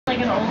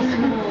an old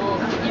school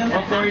yoga.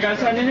 What floor you guys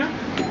heading to?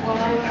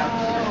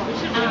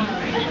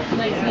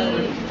 Like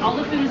all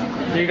the food is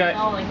included. You got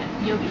all like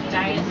yoga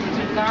diet, so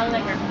we got all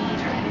like our meat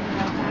or anything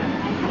else.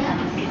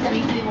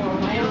 Weekly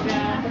yoga.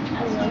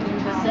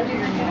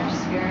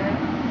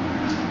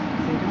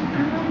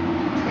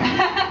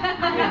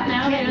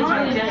 Now it was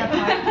really good.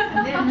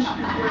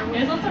 It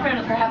was also right.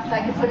 Perhaps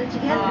I could put it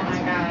together. Oh my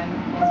god.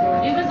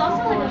 It was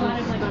also like a lot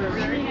of like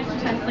breathing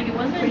exercises. Like it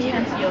wasn't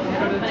intense yoga,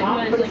 but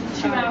it was like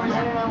 2 hours,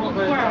 well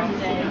 4 hours a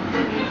day.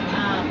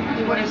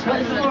 What floor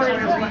is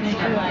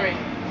like?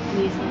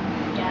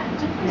 Yeah.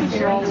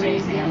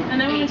 And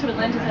then we went to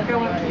Atlanta and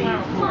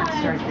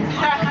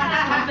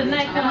the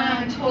night going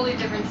on a totally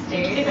different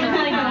stage. It was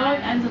like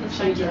both ends of the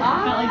spectrum. It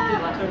felt like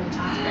the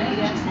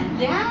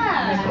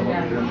Yeah.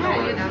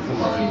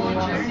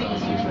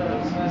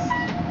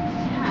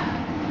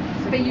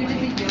 But you did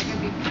the yoga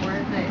before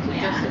the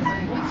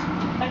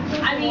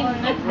I mean,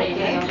 that's me.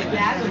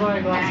 That's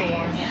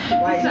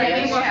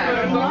nice. So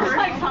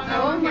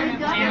Oh my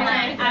god.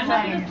 I'm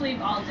not gonna sleep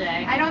all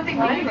day. I don't think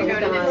we need to go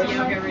to this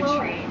yoga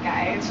retreat,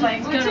 guys.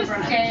 Like, we'll just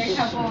stay a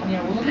couple.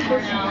 Yeah, we'll look at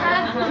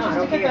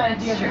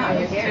it.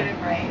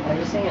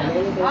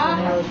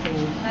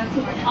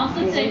 Also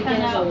today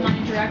found out my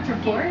direct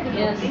report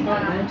is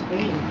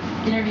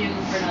interviewing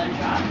for another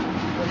job.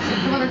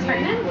 The one that's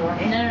pregnant? No,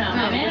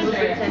 my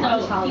manager.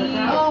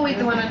 Oh, wait,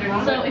 the one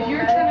underneath. So if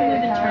you're trying to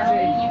move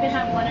internally, you can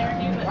have one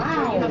interview, but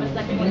before you have a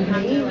second one, you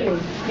have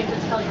to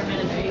tell your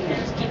manager. You can't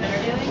just keep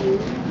interviewing.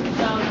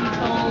 So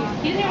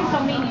he didn't even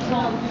tell me. He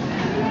told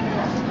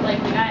like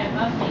the guy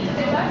above me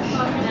that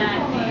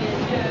he is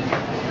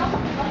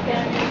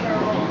interviewing for a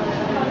role.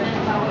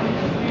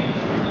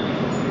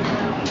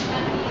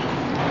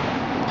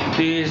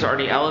 These are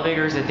the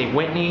elevators at the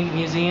Whitney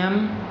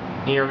Museum,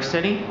 New York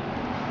City.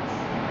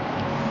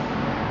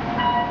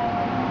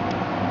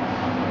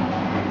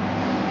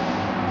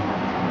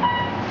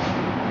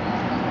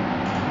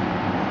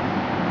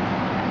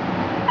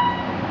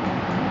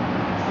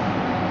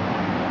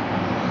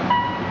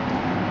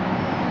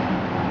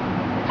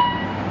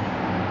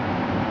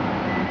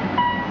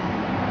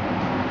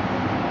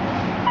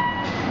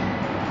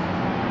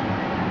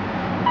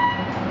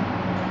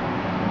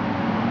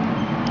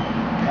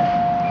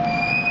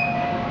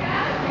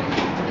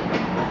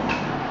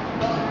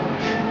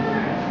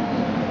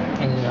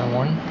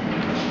 One.